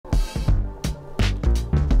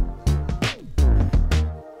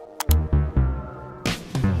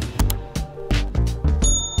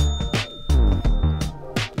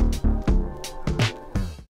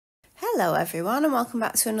everyone, and welcome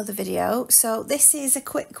back to another video. So this is a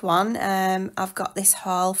quick one. I've got this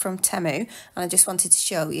haul from Temu and I just wanted to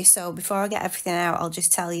show you. So before I get everything out, I'll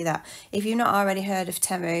just tell you that if you've not already heard of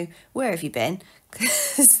Temu, where have you been?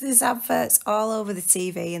 Because there's adverts all over the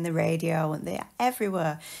TV and the radio and they're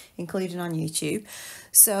everywhere, including on YouTube.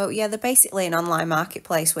 So yeah, they're basically an online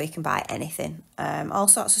marketplace where you can buy anything. All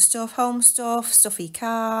sorts of stuff, home stuff, stuffy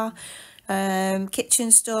car, kitchen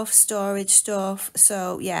stuff, storage stuff.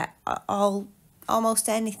 So yeah, almost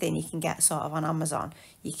anything you can get sort of on Amazon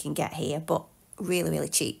you can get here, but really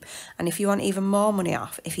cheap. And if you want even more money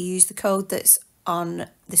off, if you use the code that's on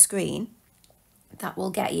the screen, that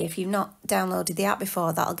will get you, if you've not downloaded the app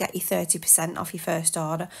before, that'll get you 30% off your first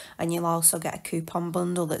order, and you'll also get a coupon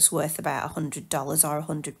bundle that's worth about $100 or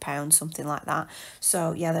 £100, something like that.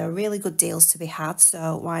 So yeah, there are really good deals to be had,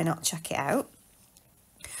 so why not check it out?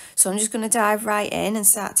 So I'm just going to dive right in and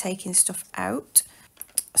start taking stuff out.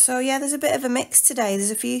 So yeah, there's a bit of a mix today.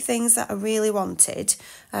 There's a few things that I really wanted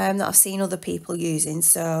that I've seen other people using.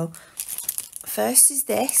 So first is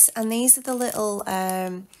this, and these are the little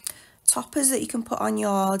toppers that you can put on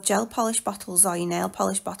your gel polish bottles or your nail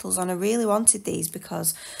polish bottles. And I really wanted these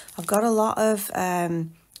because I've got a lot of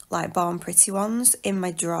like Born Pretty ones in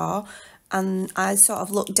my drawer, and I sort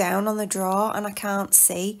of look down on the drawer and I can't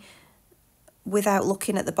see without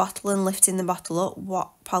looking at the bottle and lifting the bottle up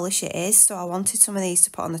what polish it is. So I wanted some of these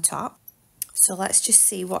to put on the top. So let's just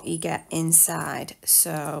see what you get inside.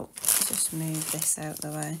 So just move this out of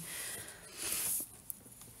the way.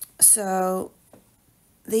 So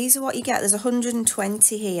these are what you get. There's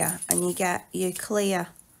 120 here, and you get your clear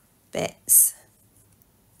bits,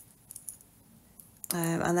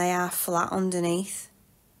 and they are flat underneath,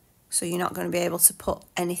 so you're not going to be able to put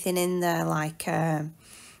anything in there like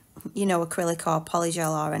you know, acrylic or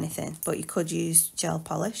polygel or anything, but you could use gel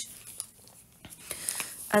polish.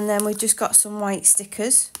 And then we've just got some white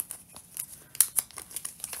stickers,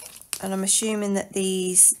 and I'm assuming that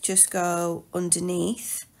these just go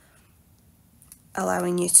underneath,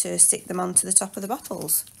 allowing you to stick them onto the top of the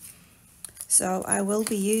bottles. So I will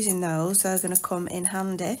be using those. They're going to come in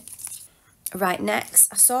handy. Right,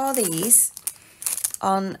 next I saw these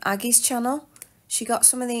on Aggie's channel. She got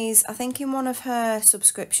some of these, I think, in one of her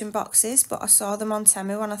subscription boxes, but I saw them on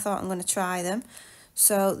Temu and I thought I'm going to try them.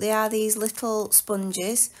 So they are these little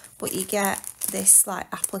sponges, but you get this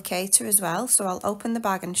like applicator as well. So I'll open the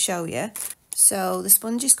bag and show you. So the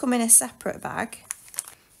sponges come in a separate bag.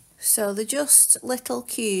 So they're just little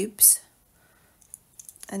cubes,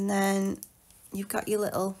 and then you've got your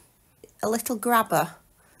a little grabber,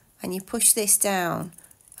 and you push this down,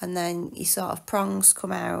 and then your sort of prongs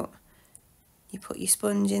come out. You put your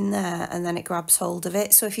sponge in there and then it grabs hold of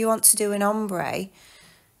it. So if you want to do an ombre,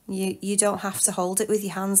 you don't have to hold it with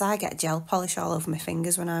your hands. I get gel polish all over my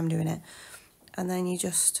fingers when I'm doing it. And then you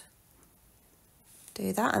just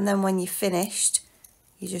do that. And then when you're finished,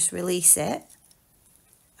 you just release it.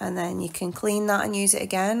 And then you can clean that and use it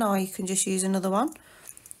again, or you can just use another one.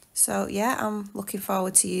 So yeah, I'm looking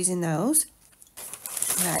forward to using those.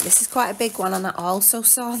 Right, this is quite a big one, and I also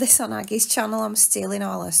saw this on Aggie's channel. I'm stealing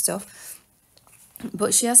all her stuff.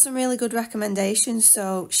 But she has some really good recommendations.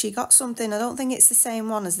 So she got something, I don't think it's the same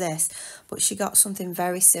one as this, but she got something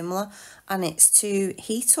very similar, and it's to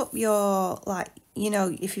heat up your, like, you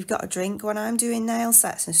know, if you've got a drink. When I'm doing nail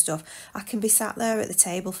sets and stuff, I can be sat there at the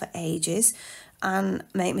table for ages and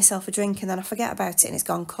make myself a drink, and then I forget about it and it's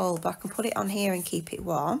gone cold, but I can put it on here and keep it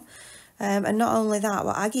warm. And not only that,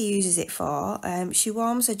 what Aggie uses it for, she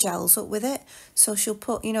warms her gels up with it. So she'll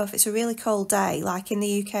put, you know, if it's a really cold day, like in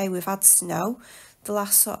the UK we've had snow the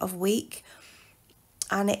last sort of week,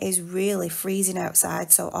 and it is really freezing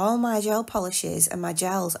outside, so all my gel polishes and my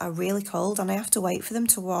gels are really cold, and I have to wait for them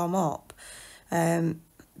to warm up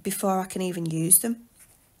before I can even use them.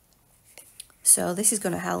 So this is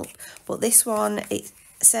going to help. But this one, it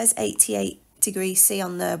says 88 degrees C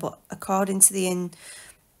on there, but according to the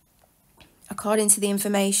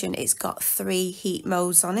information, it's got 3 heat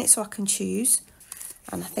modes on it, so I can choose,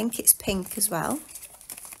 and I think it's pink as well.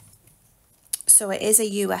 So it is a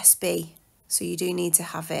USB, so you do need to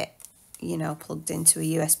have it, you know, plugged into a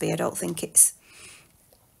USB. I don't think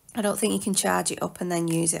you can charge it up and then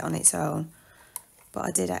use it on its own, but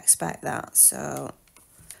I did expect that. So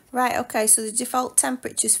right, okay, so the default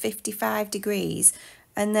temperature is 55 degrees,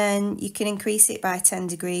 and then you can increase it by 10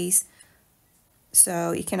 degrees.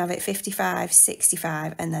 So you can have it 55,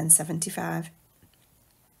 65, and then 75.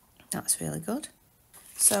 That's really good.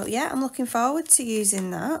 So yeah, I'm looking forward to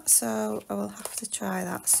using that, so I will have to try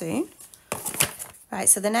that soon. Right,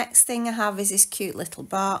 so the next thing I have is this cute little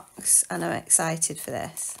box, and I'm excited for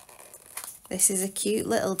this. This is a cute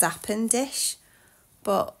little dappen dish,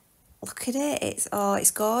 but look at it,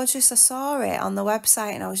 it's gorgeous. I saw it on the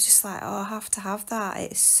website and I was just like, oh, I have to have that.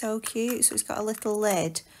 It's so cute. So it's got a little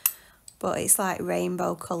lid, but it's like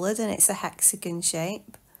rainbow coloured and it's a hexagon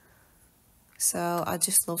shape. So I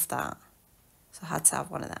just love that. So I had to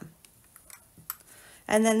have one of them.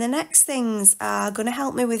 And then the next things are going to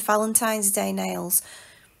help me with Valentine's Day nails.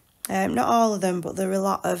 Not all of them, but there are a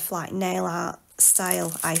lot of like nail art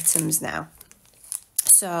style items now.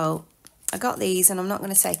 So I got these, and I'm not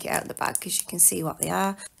going to take it out of the bag because you can see what they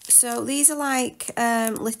are. So these are like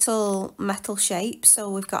little metal shapes. So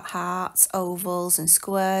we've got hearts, ovals and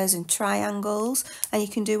squares and triangles, and you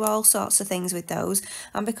can do all sorts of things with those.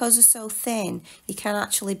 And because they're so thin, you can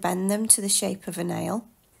actually bend them to the shape of a nail.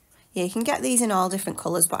 Yeah, you can get these in all different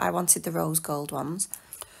colours, but I wanted the rose gold ones.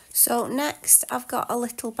 So next I've got a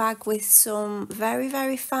little bag with some very,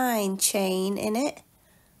 very fine chain in it.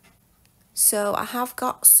 So I have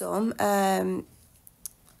got some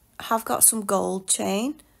gold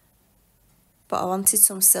chain, but I wanted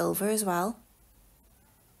some silver as well.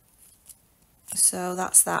 So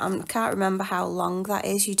that's that. I can't remember how long that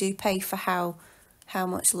is. You do pay for how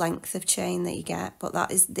much length of chain that you get, but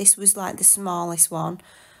this was like the smallest one.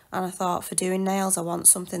 And I thought, for doing nails, I want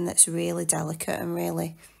something that's really delicate and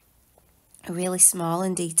really small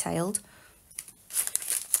and detailed.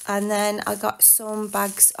 And then I got some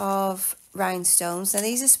bags of rhinestones. Now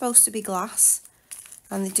these are supposed to be glass,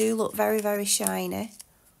 and they do look very, very shiny.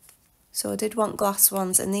 So I did want glass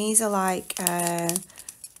ones, and these are like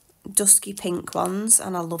dusky pink ones,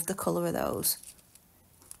 and I love the colour of those.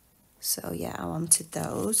 So yeah, I wanted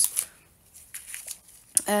those.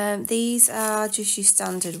 These are just your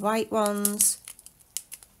standard white ones,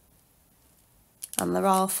 and they're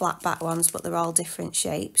all flat back ones, but they're all different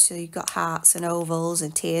shapes. So you've got hearts and ovals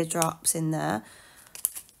and teardrops in there.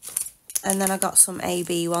 And then I got some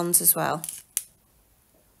AB ones as well.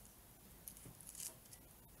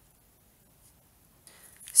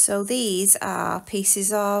 So these are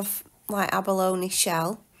pieces of like abalone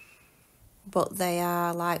shell, but they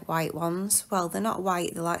are like white ones. Well, they're not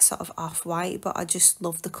white, they're like sort of off-white, but I just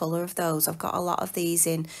love the colour of those. I've got a lot of these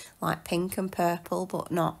in like pink and purple,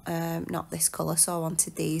 but not this colour, so I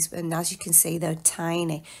wanted these. And as you can see, they're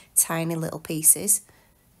tiny, tiny little pieces,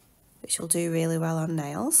 which will do really well on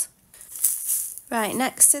nails. Right,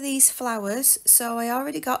 next to these flowers, so I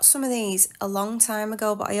already got some of these a long time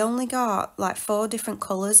ago, but I only got like 4 different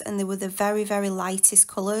colours, and they were the very, very lightest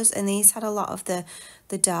colours, and these had a lot of the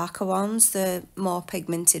darker ones, the more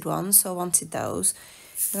pigmented ones, so I wanted those.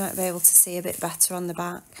 You might be able to see a bit better on the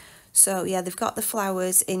back. So yeah, they've got the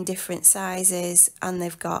flowers in different sizes, and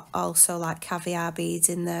they've got also like caviar beads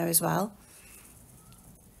in there as well.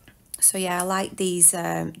 So yeah, I like these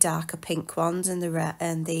darker pink ones, and the red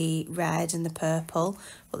and the purple,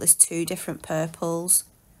 but there's 2 different purples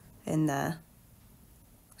in there.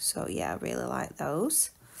 So yeah, I really like those.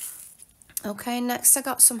 Okay, next I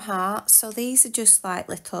got some hearts. So these are just like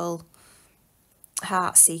little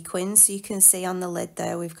heart sequins. So you can see on the lid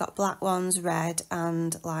there, we've got black ones, red,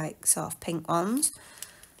 and like sort of pink ones.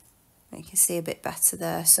 You can see a bit better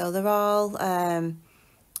there. So they're all,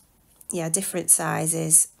 yeah, different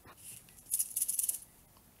sizes.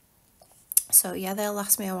 So yeah, they'll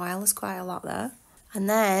last me a while. There's quite a lot there. And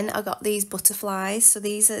then I got these butterflies. So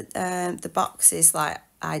these are the box is like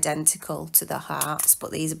identical to the hearts,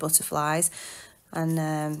 but these are butterflies, and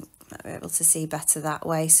might be able to see better that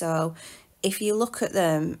way. So if you look at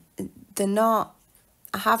them, they're not.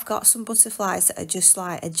 I have got some butterflies that are just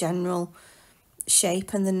like a general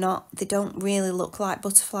shape, and they don't really look like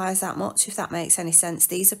butterflies that much, if that makes any sense.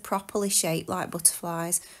 These are properly shaped like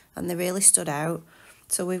butterflies, and they really stood out.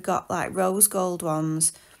 So we've got like rose gold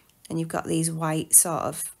ones, and you've got these white sort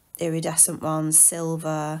of iridescent ones,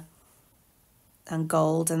 silver and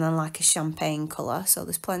gold, and then like a champagne colour. So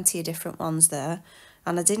there's plenty of different ones there.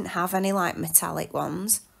 And I didn't have any like metallic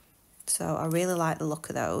ones, so I really like the look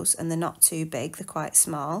of those, and they're not too big, they're quite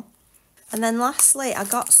small. And then lastly, I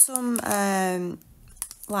got some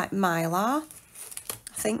like mylar.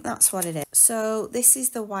 I think that's what it is. So this is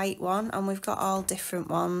the white one, and we've got all different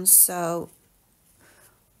ones. So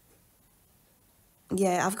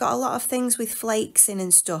yeah, I've got a lot of things with flakes in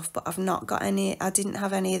and stuff, but I've not got any. I didn't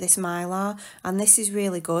have any of this mylar, and this is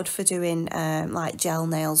really good for doing like gel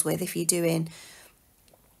nails with. If you're doing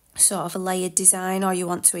sort of a layered design, or you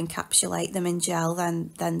want to encapsulate them in gel,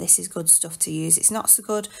 then this is good stuff to use. It's not so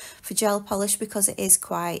good for gel polish because it is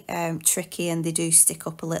quite tricky, and they do stick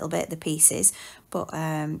up a little bit, the pieces. But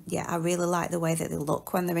yeah, I really like the way that they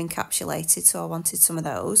look when they're encapsulated, so I wanted some of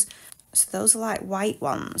those. So those are like white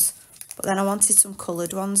ones. But then I wanted some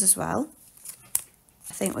coloured ones as well.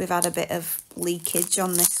 I think we've had a bit of leakage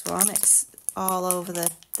on this one. It's all over the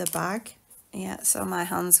bag. Yeah, so my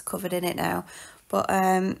hands are covered in it now. But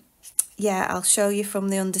yeah, I'll show you from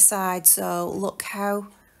the underside. So look how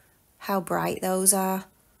bright those are.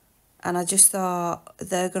 And I just thought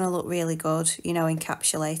they're going to look really good, you know,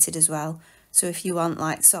 encapsulated as well. So if you want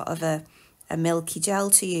like sort of a milky gel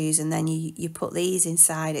to use and then you put these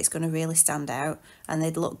inside, it's going to really stand out. And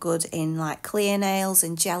they'd look good in like clear nails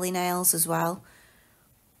and jelly nails as well.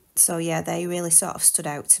 So yeah, they really sort of stood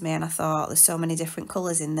out to me, and I thought there's so many different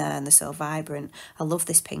colours in there and they're so vibrant. I love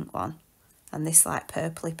this pink one and this like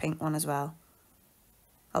purpley pink one as well.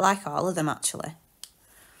 I like all of them actually.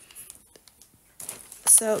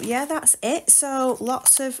 So yeah, that's it. So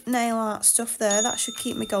lots of nail art stuff there. That should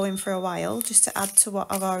keep me going for a while, just to add to what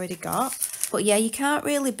I've already got. But yeah, you can't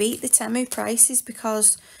really beat the Temu prices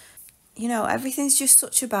because, you know, everything's just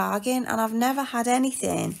such a bargain. And I've never had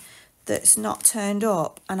anything that's not turned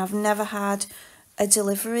up. And I've never had a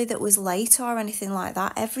delivery that was late or anything like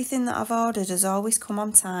that. Everything that I've ordered has always come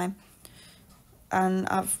on time. And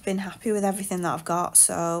I've been happy with everything that I've got.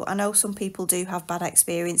 So I know some people do have bad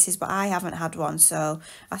experiences, but I haven't had one. So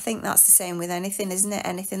I think that's the same with anything, isn't it?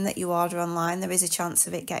 Anything that you order online, there is a chance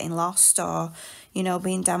of it getting lost or, you know,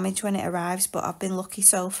 being damaged when it arrives. But I've been lucky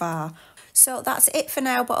so far. So that's it for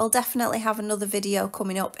now, but I'll definitely have another video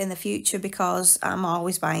coming up in the future because I'm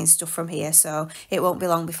always buying stuff from here. So it won't be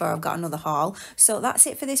long before I've got another haul. So that's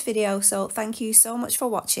it for this video. So thank you so much for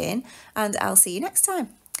watching and I'll see you next time.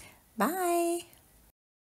 Bye.